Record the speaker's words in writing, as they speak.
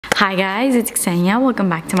Hi guys, it's Ksenia. Welcome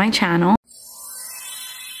back to my channel.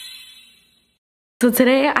 So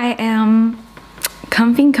today I am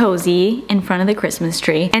comfy and cozy in front of the Christmas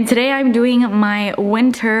tree, and today I'm doing my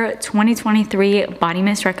winter 2023 body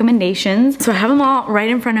mist recommendations. So I have them all right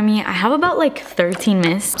in front of me. I have about like 13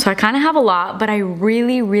 mists, so I kind of have a lot, but I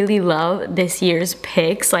really love this year's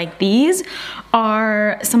picks. Like, these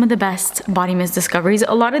are some of the best body mist discoveries.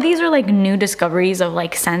 A lot of these are like new discoveries of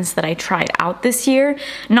like scents that I tried out this year.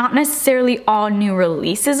 Not necessarily all new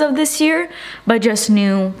releases of this year, but just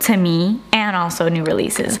new to me and also new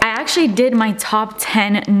releases. I actually did my top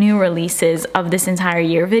 10 new releases of this entire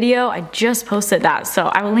year video. I just posted that, so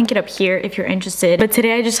I will link it up here if you're interested. But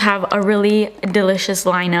today I just have a really delicious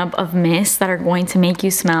lineup of mists that are going to make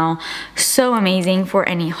you smell so amazing for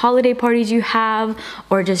any holiday parties you have,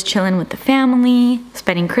 or just chilling with the family,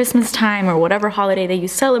 spending Christmas time, or whatever holiday that you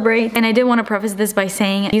celebrate. And I did want to preface this by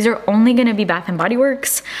saying these are only going to be Bath & Body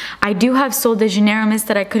Works. I do have Sol de Janeiro mist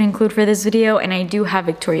that I could include for this video, and I do have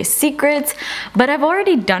Victoria's Secret, but I've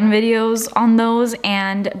already done videos on those,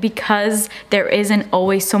 and because there isn't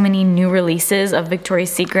always so many new releases of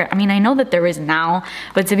Victoria's Secret, I mean, I know that there is now,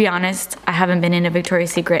 but to be honest, I haven't been into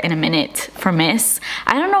Victoria's Secret in a minute for mists.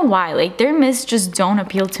 I don't know why, like, their mists just don't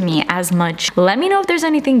appeal to me as much. Let me know if there's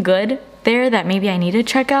anything good there that maybe I need to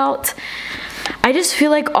check out. I just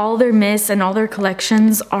feel like all their mists and all their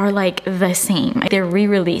collections are like the same. They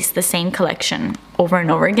re-release the same collection over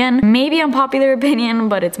and over again. Maybe unpopular opinion,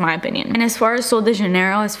 but it's my opinion. And as far as Sol de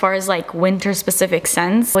Janeiro, as far as like winter specific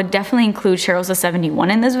scents, I would definitely include Cheirosa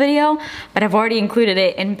 71 in this video, but I've already included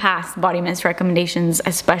it in past body mist recommendations,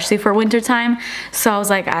 especially for winter time. So I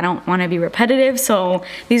was like, I don't want to be repetitive, so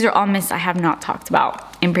these are all mists I have not talked about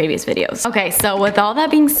in previous videos. Okay, so with all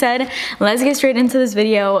that being said, let's get straight into this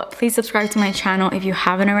video. Please subscribe to my channel if you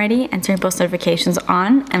haven't already, and turn post notifications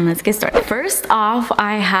on, and let's get started. First off,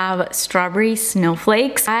 I have Strawberry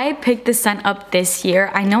Snowflakes. I picked this scent up this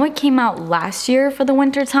year. I know it came out last year for the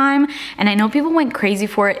winter time, and I know people went crazy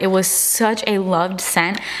for it. It was such a loved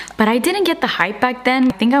scent, but I didn't get the hype back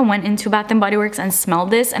then. I think I went into Bath & Body Works and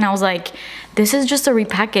smelled this, and I was like, this is just a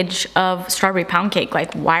repackage of Strawberry Pound Cake.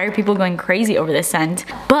 Like, why are people going crazy over this scent?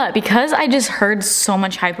 But because I just heard so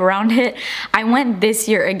much hype around it, I went this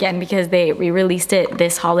year again because they re-released it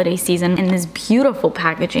this holiday season in this beautiful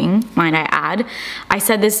packaging, might I add. I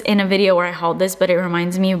said this in a video where I hauled this, but it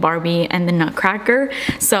reminds me of Barbie and the Nutcracker.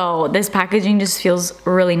 So this packaging just feels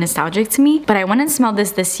really nostalgic to me. But I went and smelled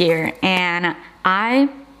this year, and I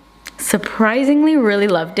surprisingly really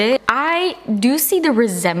loved it. I do see the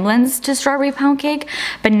resemblance to Strawberry Pound Cake,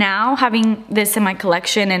 but now having this in my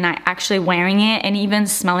collection and I actually wearing it and even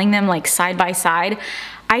smelling them like side by side,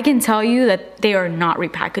 I can tell you that they are not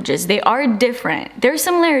repackages. They are different. There are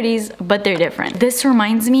similarities, but they're different. This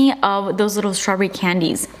reminds me of those little strawberry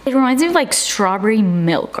candies. It reminds me of like strawberry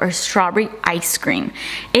milk or strawberry ice cream.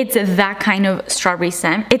 It's that kind of strawberry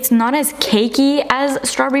scent. It's not as cakey as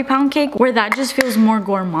Strawberry Pound Cake, where that just feels more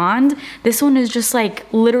gourmand. This one is just like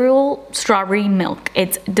literal strawberry milk.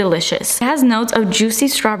 It's delicious. It has notes of juicy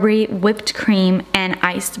strawberry, whipped cream, and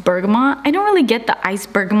iced bergamot. I don't really get the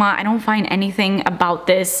iced bergamot. I don't find anything about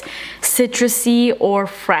this citrusy or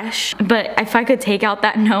fresh, but if I could take out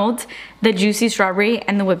that note, the juicy strawberry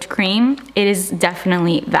and the whipped cream, it is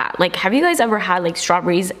definitely that. Like, have you guys ever had like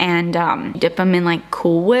strawberries and dip them in like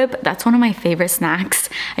Cool Whip? That's one of my favorite snacks.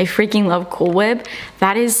 I freaking love Cool Whip.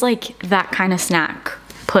 That is like that kind of snack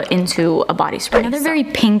put into a body spray. Another very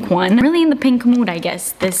pink one, really in the pink mood, I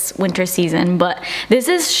guess, this winter season, but this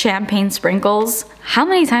is Champagne Sprinkles. How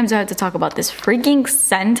many times do I have to talk about this freaking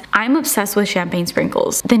scent? I'm obsessed with Champagne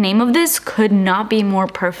Sprinkles. The name of this could not be more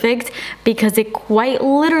perfect because it quite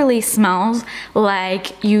literally smells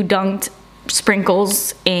like you dunked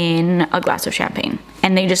sprinkles in a glass of champagne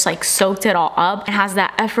and they just like soaked it all up. It has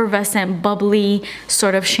that effervescent, bubbly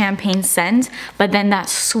sort of champagne scent, but then that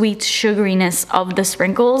sweet sugariness of the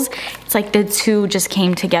sprinkles. It's like the two just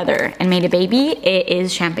came together and made a baby. It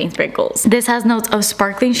is Champagne Sprinkles. This has notes of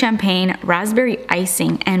sparkling champagne, raspberry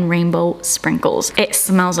icing, and rainbow sprinkles. It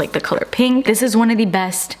smells like the color pink. This is one of the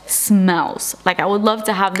best smells. Like, I would love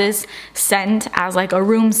to have this scent as like a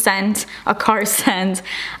room scent, a car scent.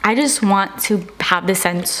 I just want to have this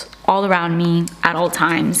scent all around me at all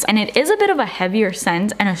times. And it is a bit of a heavier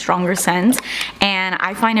scent and a stronger scent, and and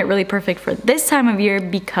I find it really perfect for this time of year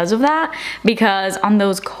because of that. Because on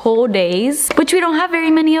those cold days, which we don't have very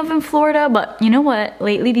many of in Florida, but you know what?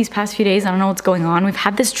 Lately, these past few days, I don't know what's going on. We've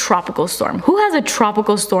had this tropical storm. Who has a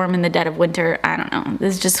tropical storm in the dead of winter? I don't know.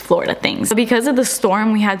 This is just Florida things. So because of the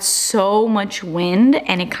storm, we had so much wind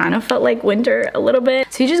and it kind of felt like winter a little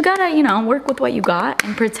bit. So you just gotta, you know, work with what you got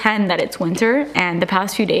and pretend that it's winter. And the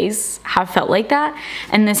past few days have felt like that.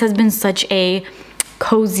 And this has been such a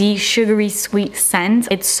cozy, sugary, sweet scent.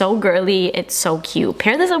 It's so girly, it's so cute.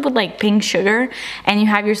 Pair this up with like pink sugar and you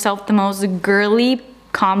have yourself the most girly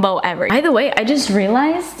combo ever. By the way, I just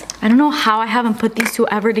realized, I don't know how I haven't put these two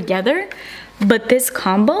ever together, but this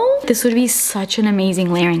combo, this would be such an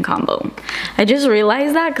amazing layering combo. I just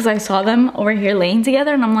realized that because I saw them over here laying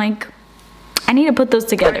together and I'm like, I need to put those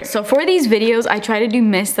together. So for these videos, I try to do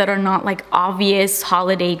mists that are not like obvious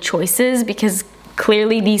holiday choices because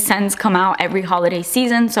clearly these scents come out every holiday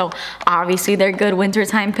season. So obviously they're good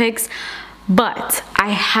wintertime picks. But I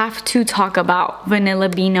have to talk about Vanilla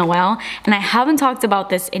Bean Noel. And I haven't talked about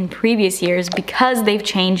this in previous years because they've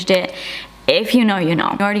changed it. If you know, you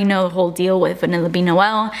know. You already know the whole deal with Vanilla Bean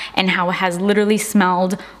Noel and how it has literally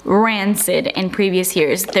smelled rancid in previous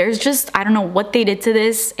years. There's just, I don't know what they did to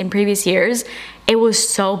this in previous years. It was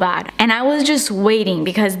so bad. And I was just waiting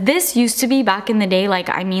because this used to be back in the day, like,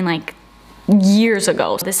 I mean, like, years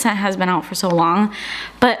ago. This scent has been out for so long,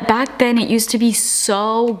 but back then it used to be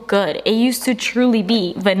so good. It used to truly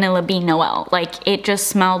be Vanilla Bean Noel. Like, it just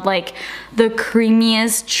smelled like the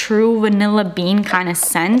creamiest true vanilla bean kind of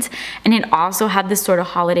scent, and it also had this sort of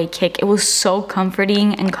holiday kick. It was so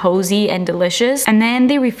comforting and cozy and delicious. And then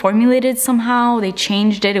they reformulated somehow, they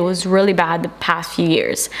changed it. It was really bad the past few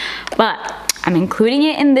years, but I'm including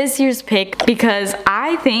it in this year's pick because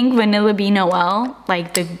I think Vanilla Bean Noel,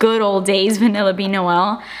 like the good old days Vanilla Bean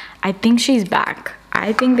Noel, I think she's back.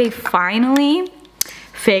 I think they finally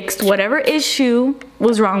fixed whatever issue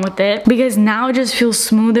was wrong with it because now it just feels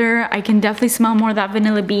smoother. I can definitely smell more of that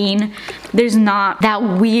vanilla bean. There's not that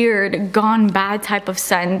weird gone bad type of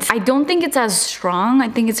scent. I don't think it's as strong. I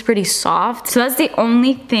think it's pretty soft. So that's the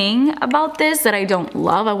only thing about this that I don't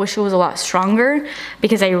love. I wish it was a lot stronger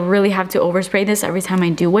because I really have to overspray this every time I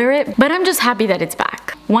do wear it. But I'm just happy that it's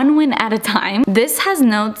back. One win at a time. This has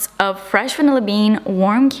notes of fresh vanilla bean,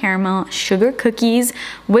 warm caramel, sugar cookies,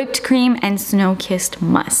 whipped cream, and snow-kissed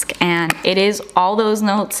musk. And it is all those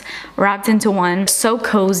notes wrapped into one. So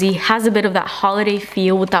cozy, has a bit of that holiday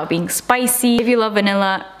feel without being spicy. If you love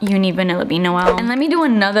vanilla, you need Vanilla Bean Noel. And let me do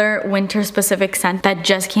another winter specific scent that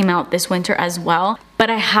just came out this winter as well. But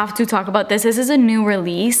I have to talk about this. This is a new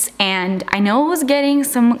release and I know it was getting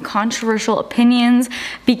some controversial opinions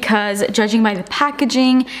because judging by the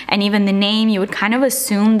packaging and even the name, you would kind of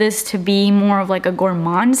assume this to be more of like a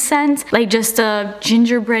gourmand scent, like just a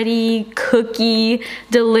gingerbready, cookie,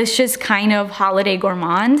 delicious kind of holiday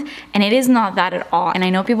gourmand. And it is not that at all. And I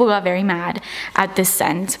know people got very mad at this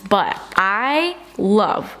scent, but I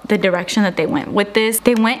love the direction that they went with this.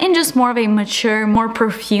 They went in just more of a mature, more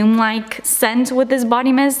perfume-like scent with this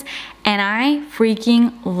body mist, and I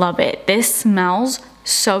freaking love it. This smells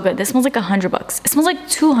so good. This smells like $100. It smells like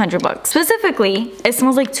 $200. Specifically, it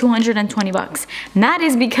smells like $220. And that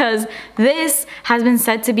is because this has been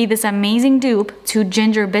said to be this amazing dupe to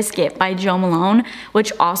Ginger Biscuit by Jo Malone,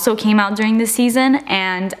 which also came out during this season.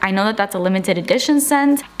 And I know that that's a limited edition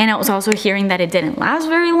scent. And I was also hearing that it didn't last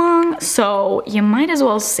very long. So you might as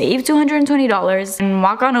well save $220 and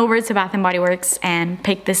walk on over to Bath & Body Works and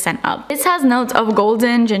pick this scent up. This has notes of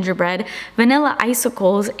golden gingerbread, vanilla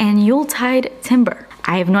icicles, and Yuletide timber.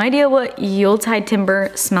 I have no idea what Yuletide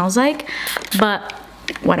timber smells like, but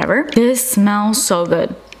whatever. This smells so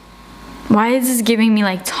good. Why is this giving me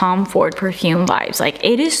like Tom Ford perfume vibes? Like,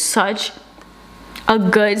 it is such a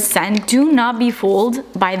good scent. Do not be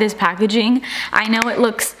fooled by this packaging. I know it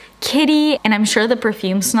looks kitty, and I'm sure the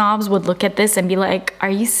perfume snobs would look at this and be like, are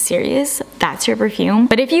you serious? That's your perfume?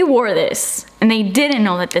 But if you wore this and they didn't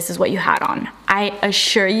know that this is what you had on, I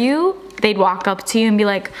assure you they'd walk up to you and be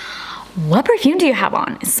like, what perfume do you have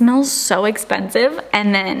on? It smells so expensive.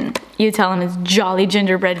 And then you tell them it's Jolly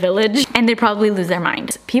Gingerbread Village and they probably lose their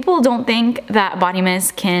mind. People don't think that body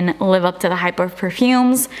mist can live up to the hype of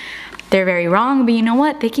perfumes. They're very wrong, but you know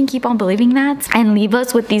what? They can keep on believing that and leave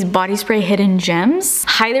us with these body spray hidden gems.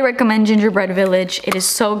 Highly recommend Gingerbread Village. It is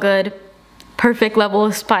so good. Perfect level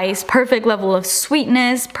of spice, perfect level of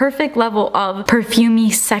sweetness, perfect level of perfumey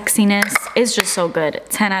sexiness. It's just so good.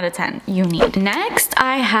 10 out of 10. You need. Next,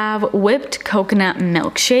 I have Whipped Coconut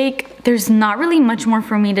Milkshake. There's not really much more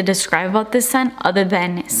for me to describe about this scent other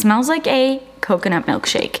than it smells like a coconut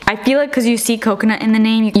milkshake. I feel like because you see coconut in the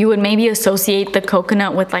name, you would maybe associate the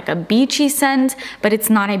coconut with like a beachy scent, but it's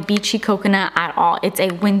not a beachy coconut at all. It's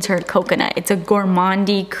a winter coconut. It's a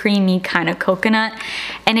gourmandy, creamy kind of coconut,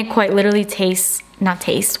 and it quite literally tastes, not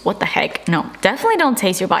taste, what the heck, no, definitely don't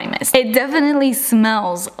taste your body mist. It definitely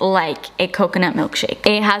smells like a coconut milkshake.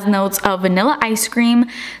 It has notes of vanilla ice cream,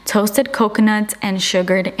 toasted coconut, and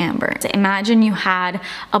sugared amber. So imagine you had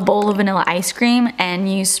a bowl of vanilla ice cream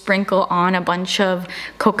and you sprinkle on a bunch of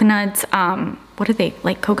coconut, what are they,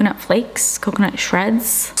 like coconut flakes, coconut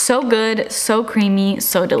shreds? So good, so creamy,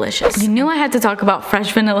 so delicious. You knew I had to talk about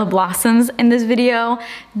fresh vanilla blossoms in this video.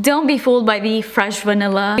 Don't be fooled by the fresh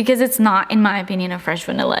vanilla, because it's not, in my opinion, a fresh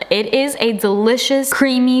vanilla. It is a delicious,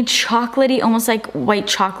 creamy, chocolatey, almost like white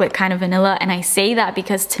chocolate kind of vanilla. And I say that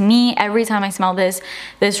because to me, every time I smell this,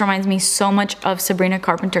 this reminds me so much of Sabrina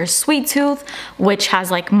Carpenter's Sweet Tooth, which has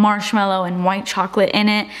like marshmallow and white chocolate in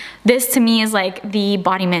it. This to me is like the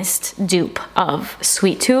body mist dupe of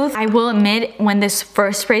Sweet Tooth. I will admit, when this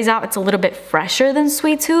first sprays out, it's a little bit fresher than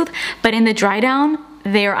Sweet Tooth, but in the dry down,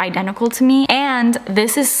 they're identical to me. And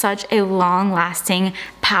this is such a long-lasting,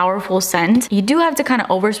 powerful scent. You do have to kind of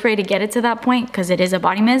overspray to get it to that point because it is a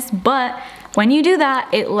body mist, but when you do that,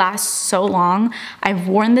 it lasts so long. I've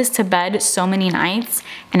worn this to bed so many nights,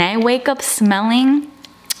 and I wake up smelling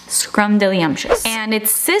scrumdiddlyumptious. And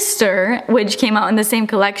its sister, which came out in the same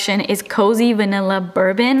collection, is Cozy Vanilla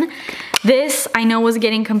Bourbon. This I know was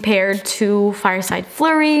getting compared to Fireside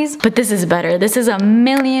Flurries, but this is better. This is a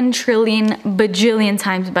million, trillion, bajillion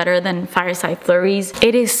times better than Fireside Flurries.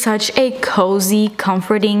 It is such a cozy,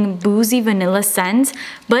 comforting, boozy vanilla scent,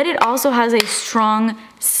 but it also has a strong,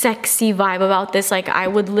 sexy vibe about this. Like, I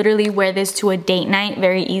would literally wear this to a date night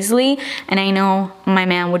very easily, and I know my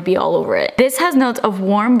man would be all over it. This has notes of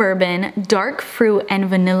warm bourbon, dark fruit, and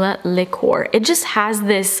vanilla liqueur. It just has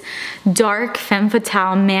this dark femme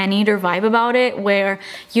fatale man-eater vibe about it, where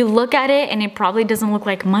you look at it and it probably doesn't look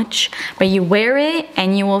like much, but you wear it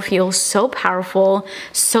and you will feel so powerful,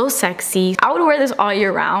 so sexy. I would wear this all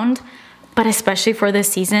year round, but especially for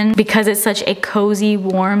this season, because it's such a cozy,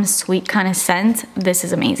 warm, sweet kind of scent. This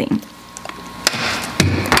is amazing.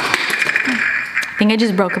 I think I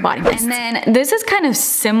just broke a body mist. And then this is kind of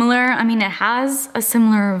similar. I mean, it has a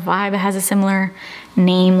similar vibe. It has a similar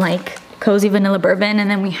name, like Cozy Vanilla Bourbon,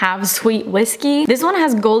 and then we have Sweet Whiskey. This one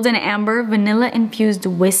has golden amber, vanilla infused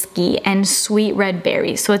whiskey, and sweet red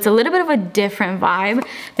berries. So it's a little bit of a different vibe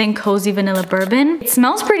than Cozy Vanilla Bourbon. It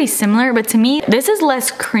smells pretty similar, but to me, this is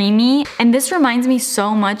less creamy, and this reminds me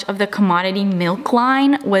so much of the Commodity Milk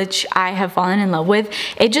line, which I have fallen in love with.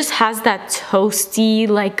 It just has that toasty,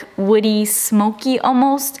 like woody, smoky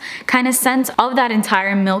almost kind of scent of that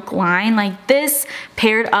entire milk line. Like, this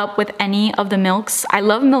paired up with any of the milks. I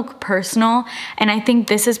love Milk Personal, and I think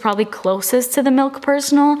this is probably closest to the Milk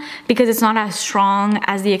Personal because it's not as strong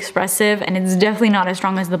as the Expressive, and it's definitely not as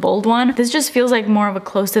strong as the Bold one. This just feels like more of a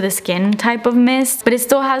close to the skin type of mist, but it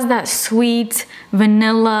still has that sweet,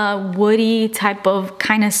 vanilla, woody type of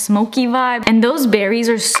kind of smoky vibe. And those berries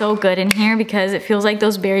are so good in here because it feels like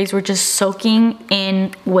those berries were just soaking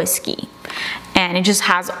in whiskey, and it just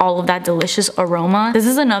has all of that delicious aroma. This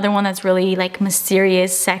is another one that's really like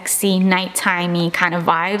mysterious, sexy, nightimey kind of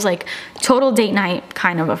vibes, like total date night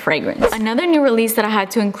kind of a fragrance. Another new release that I had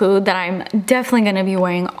to include that I'm definitely gonna be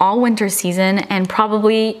wearing all winter season and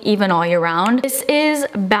probably even all year round. This is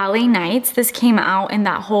Ballet Nights. This came out in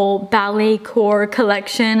that whole ballet core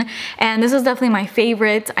collection, and this was definitely my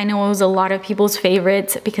favorite. I know it was a lot of people's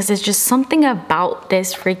favorite because there's just something about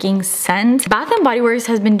this freaking scent. Bath & Body Works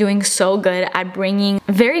has been doing so good at bringing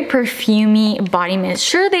very perfumey body mist.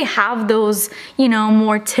 Sure, they have those, you know,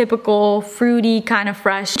 more typical fruity kind of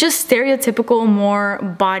fresh, just stereotypical more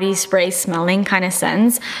body spray smelling kind of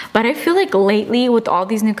scents, but I feel like lately with all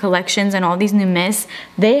these new collections and all these new mists,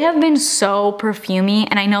 they have been so perfumey.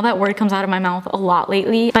 And I know that word comes out of my mouth a lot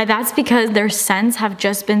lately, but that's because their scents have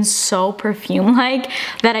just been so perfume-like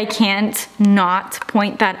that I can't not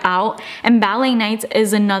point that out. And Ballet Nights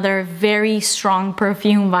is another very strong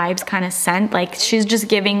perfume vibes kind of scent. Like, she's just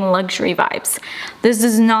giving luxury vibes. This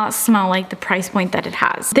does not smell like the price point that it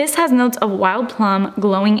has. This has notes of wild plum,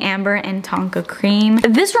 glowing amber, and tonka cream.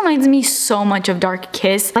 This reminds me so much of Dark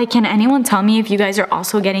Kiss. Like, can anyone tell me if you guys are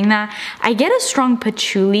also getting that? I get a strong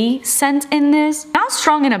patchouli scent in this. Not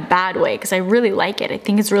strong in a bad way, because I really like it. I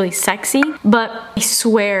think it's really sexy, but I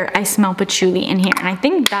swear I smell patchouli in here, and I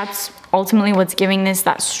think that's ultimately what's giving this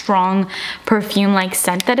that strong perfume-like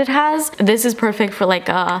scent that it has. This is perfect for like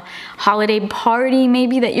a holiday party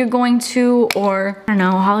maybe that you're going to, or I don't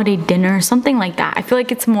know, holiday dinner, something like that. I feel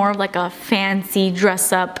like it's more of like a fancy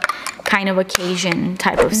dress up kind of occasion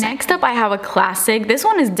type of scent. Next up, I have a classic. This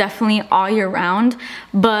one is definitely all year round,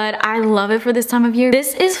 but I love it for this time of year.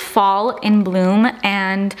 This is Fall in Bloom,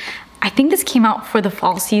 and I think this came out for the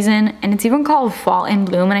fall season, and it's even called Fall in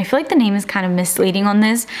Bloom, and I feel like the name is kind of misleading on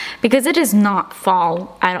this because it is not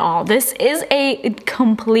fall at all. This is a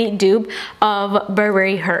complete dupe of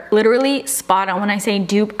Burberry Her. Literally spot on. When I say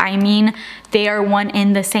dupe, I mean they are one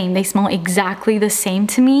in the same. They smell exactly the same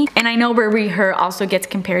to me. And I know Burberry Her also gets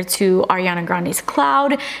compared to Ariana Grande's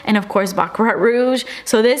Cloud and of course Baccarat Rouge.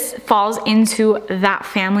 So this falls into that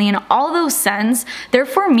family, and all those scents,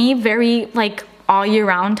 they're for me very like all year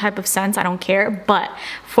round type of scents. I don't care, but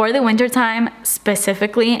for the winter time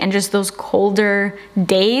specifically, and just those colder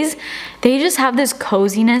days, they just have this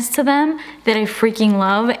coziness to them that I freaking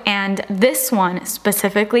love. And this one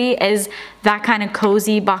specifically is that kind of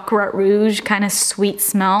cozy Baccarat Rouge kind of sweet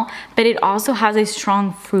smell, but it also has a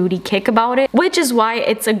strong fruity kick about it, which is why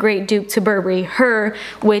it's a great dupe to Burberry Her,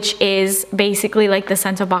 which is basically like the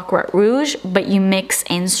scent of Baccarat Rouge, but you mix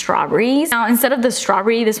in strawberries. Now, instead of the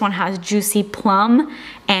strawberry, this one has juicy plum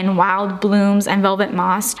and wild blooms and velvet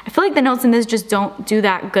moss. I feel like the notes in this just don't do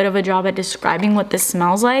that good of a job at describing what this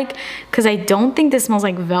smells like, because I don't think this smells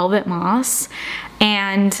like velvet moss.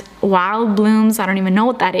 And wild blooms, I don't even know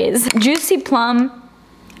what that is. Juicy plum,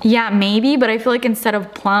 yeah, maybe, but I feel like instead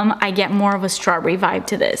of plum, I get more of a strawberry vibe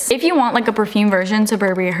to this. If you want like a perfume version to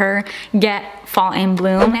Burberry Her, get Fall in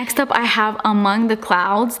Bloom. Next up, I have Among the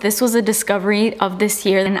Clouds. This was a discovery of this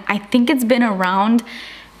year, and I think it's been around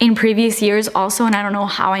in previous years also, and I don't know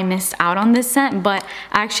how I missed out on this scent, but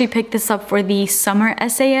I actually picked this up for the summer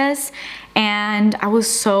SAS, and I was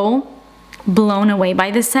so blown away by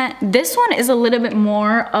this scent. This one is a little bit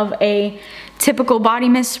more of a typical body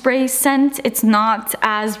mist spray scent. It's not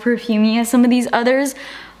as perfumey as some of these others,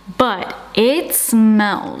 but it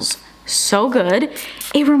smells so good.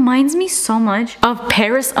 It reminds me so much of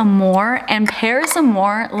Paris Amour, and Paris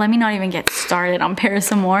Amour, let me not even get started on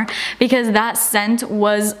Paris Amour, because that scent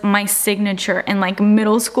was my signature in like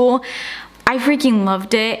middle school. I freaking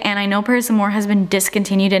loved it, and I know Paris Amour has been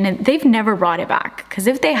discontinued and they've never brought it back, because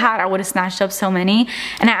if they had, I would have snatched up so many.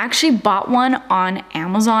 And I actually bought one on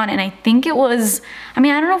Amazon, and I think it was, I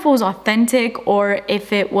mean, I don't know if it was authentic or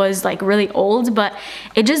if it was like really old, but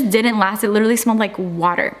it just didn't last. It literally smelled like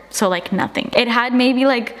water, so like nothing. It had maybe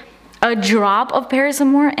like a drop of Paris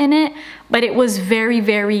Amour in it, but it was very,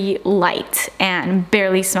 very light and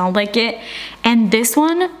barely smelled like it. And this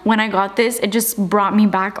one, when I got this, it just brought me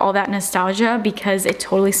back all that nostalgia, because it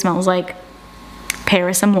totally smells like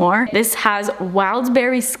Paris Amour. This has wild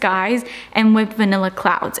berry skies and whipped vanilla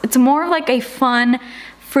clouds. It's more of like a fun,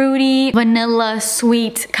 fruity, vanilla,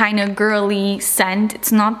 sweet, kind of girly scent.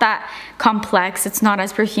 It's not that complex. It's not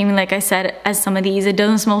as perfumey, like I said, as some of these. It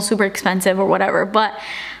doesn't smell super expensive or whatever, but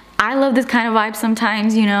I love this kind of vibe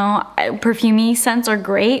sometimes, you know. Perfumey scents are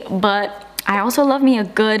great, but I also love me a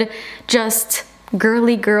good, just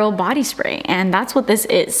girly girl body spray, and that's what this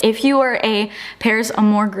is. If you are a Paris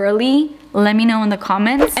Amour girly, let me know in the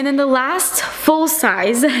comments. And then the last full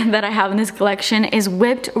size that I have in this collection is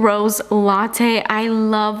Whipped Rose Latte. I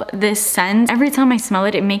love this scent. Every time I smell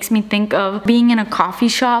it, it makes me think of being in a coffee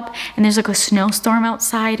shop and there's like a snowstorm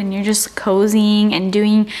outside and you're just cozying and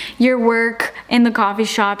doing your work in the coffee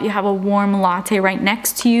shop. You have a warm latte right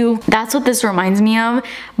next to you. That's what this reminds me of.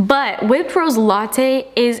 But Whipped Rose Latte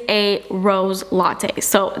is a rose latte.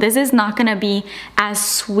 So this is not gonna be as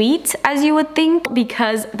sweet as you would think,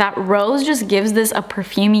 because that rose just gives this a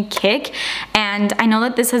perfumey kick. And I know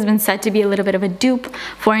that this has been said to be a little bit of a dupe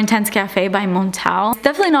for Intense Cafe by Montal. It's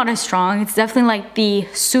definitely not as strong. It's definitely like the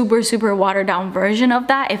super, super watered down version of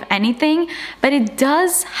that, if anything, but it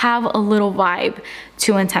does have a little vibe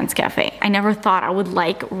to Intense Cafe. I never thought I would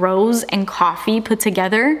like rose and coffee put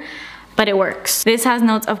together, but it works. This has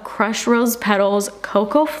notes of crushed rose petals,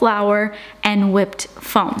 cocoa flour, and whipped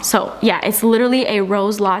foam. So yeah, it's literally a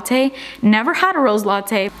rose latte. Never had a rose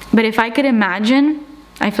latte, but if I could imagine,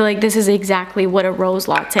 I feel like this is exactly what a rose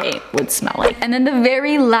latte would smell like. And then the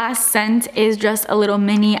very last scent is just a little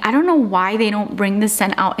mini. I don't know why they don't bring this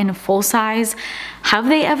scent out in a full size. Have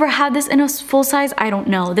they ever had this in a full size? I don't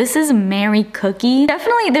know. This is Mary Cookie.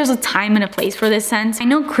 Definitely there's a time and a place for this scent. I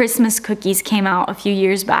know Christmas Cookies came out a few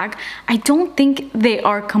years back. I don't think they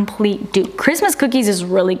are complete dupe. Christmas Cookies is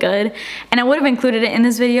really good, and I would have included it in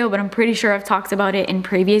this video, but I'm pretty sure I've talked about it in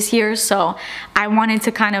previous years, so I wanted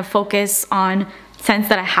to kind of focus on scents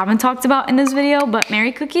that I haven't talked about in this video. But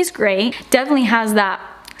Mary Cookie's great. Definitely has that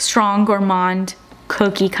strong gourmand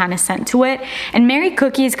cookie kind of scent to it. And Mary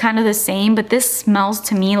Cookie is kind of the same, but this smells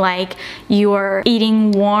to me like you're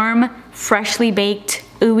eating warm, freshly baked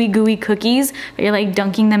ooey gooey cookies, but you're like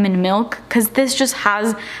dunking them in milk, because this just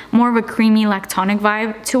has more of a creamy lactonic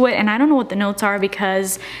vibe to it. And I don't know what the notes are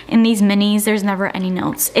because in these minis there's never any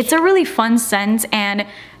notes. It's a really fun scent, and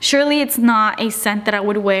surely it's not a scent that I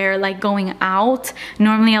would wear like going out.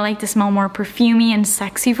 Normally I like to smell more perfumey and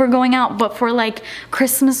sexy for going out, but for like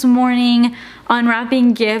Christmas morning,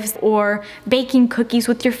 unwrapping gifts, or baking cookies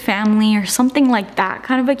with your family or something like that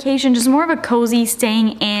kind of occasion, just more of a cozy,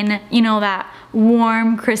 staying in, you know, that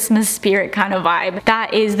warm Christmas spirit kind of vibe,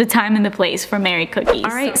 that is the time and the place for Merry Cookies.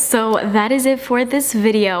 Alright, so that is it for this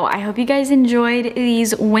video. I hope you guys enjoyed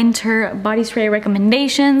these winter body spray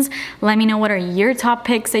recommendations. Let me know what are your top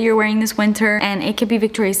picks that you're wearing this winter, and it could be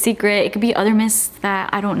Victoria's Secret, it could be other mists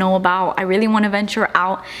that I don't know about. I really want to venture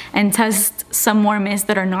out and test some more mists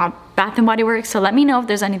that are not Bath & Body Works, so let me know if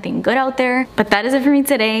there's anything good out there. But that is it for me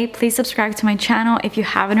today. Please subscribe to my channel if you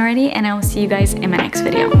haven't already, and I will see you guys in my next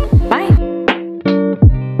video.